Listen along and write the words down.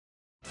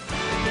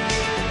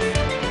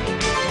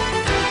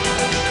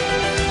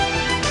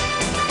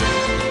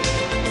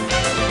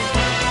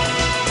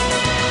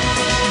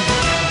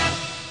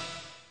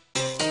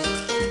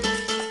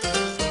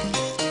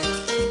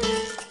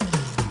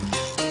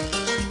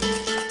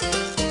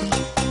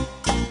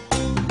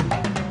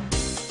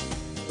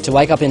To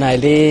wake up in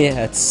Ali,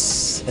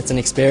 it's an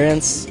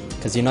experience,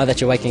 because you know that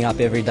you're waking up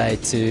every day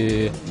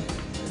to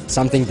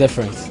something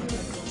different,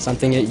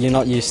 something you're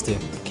not used to.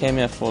 Came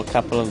here for a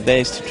couple of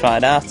days to try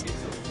it out.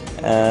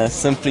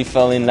 Simply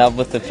fell in love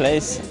with the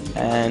place,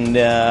 and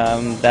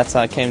that's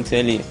how I came to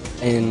Ali.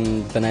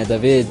 In Bnei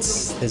David,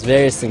 there's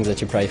various things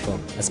that you pray for,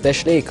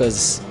 especially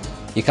because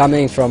you're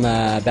coming from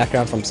a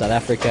background from South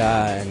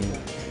Africa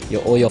and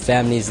all your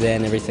family's there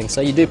and everything.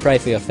 So you do pray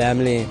for your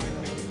family,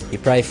 you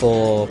pray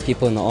for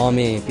people in the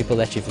army, people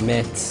that you've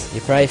met,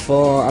 you pray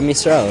for Am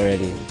Yisrael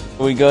already.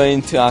 We go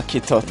into our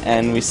kitot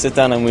and we sit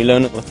down and we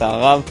learn with our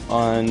Rav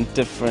on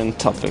different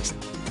topics.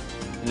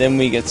 Then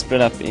we get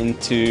split up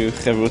into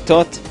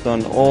chevrutot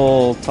on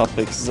all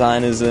topics,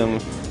 Zionism,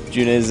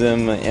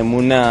 Judaism,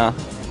 Emunah,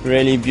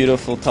 really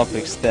beautiful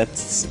topics that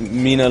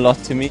mean a lot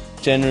to me.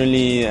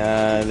 Generally,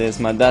 there's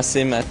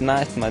madasim at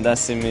night.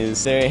 Madasim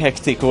is very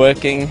hectic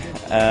working,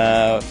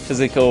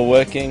 physical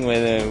working,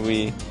 where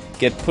we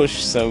get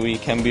pushed so we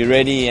can be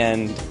ready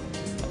and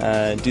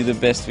do the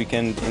best we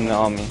can in the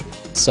army.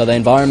 So the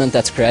environment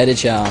that's created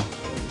here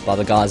by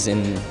the guys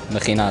in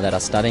Mechina that are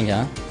studying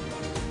here,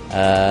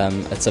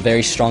 it's a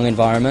very strong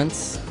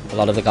environment. A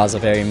lot of the guys are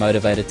very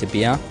motivated to be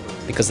here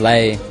because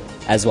they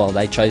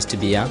chose to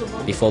be here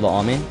before the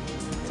army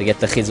to get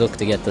the chizuk,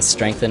 to get the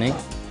strengthening.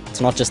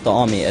 It's not just the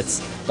army, it's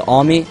the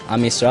army,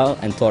 Am Yisrael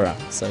and Torah.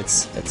 So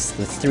it's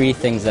the three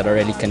things that are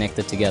really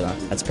connected together.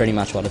 That's pretty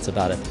much what it's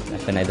about at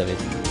Bnei David.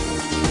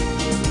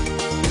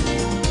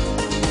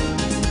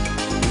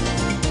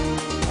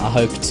 I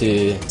hope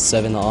to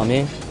serve in the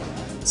army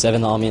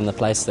in the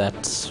place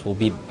that will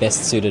be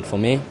best suited for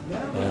me,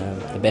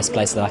 the best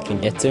place that I can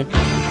get to.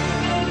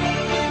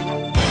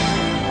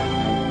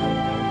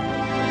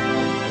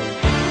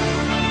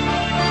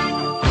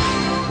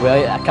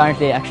 We're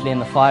currently actually in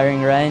the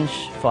firing range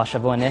for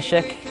Shavua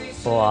Neshek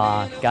for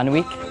our gun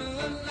week,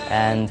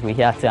 and we're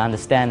here to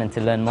understand and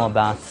to learn more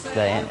about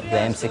the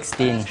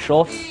M16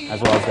 short as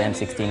well as the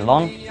M16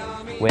 long,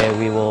 where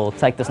we will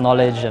take this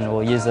knowledge and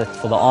we'll use it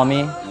for the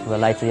army for the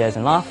later years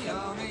in life,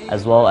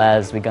 as well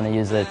as we're going to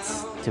use it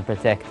to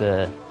protect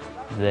the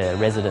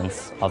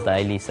residents of the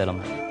Ali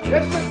settlement.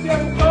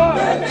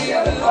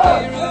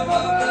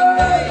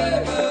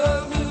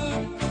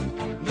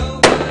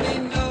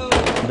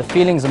 The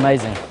feeling's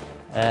amazing.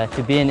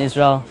 To be in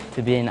Israel,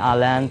 to be in our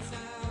land.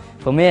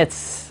 For me,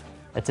 it's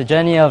a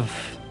journey of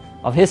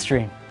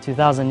history.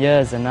 2,000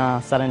 years, and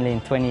now suddenly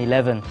in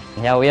 2011,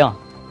 and here we are.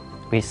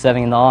 We're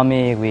serving in the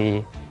army,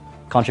 we're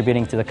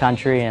contributing to the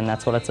country, and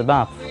that's what it's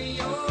about.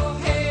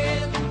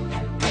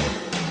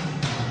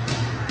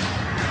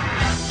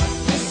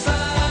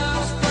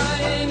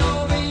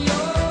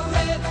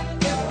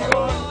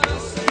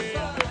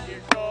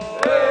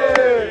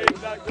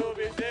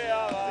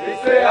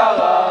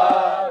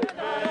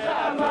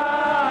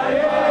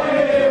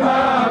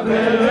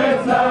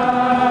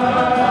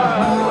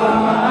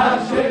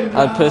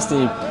 I'd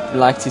personally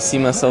like to see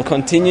myself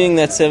continuing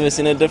that service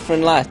in a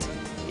different light,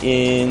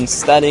 in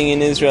studying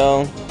in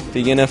Israel,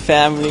 begin a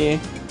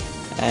family,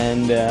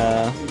 and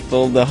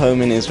build a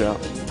home in Israel.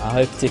 I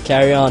hope to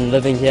carry on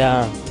living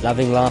here,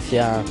 loving life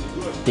here,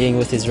 being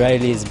with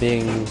Israelis,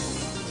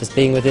 just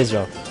being with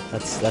Israel.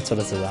 That's what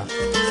it's about.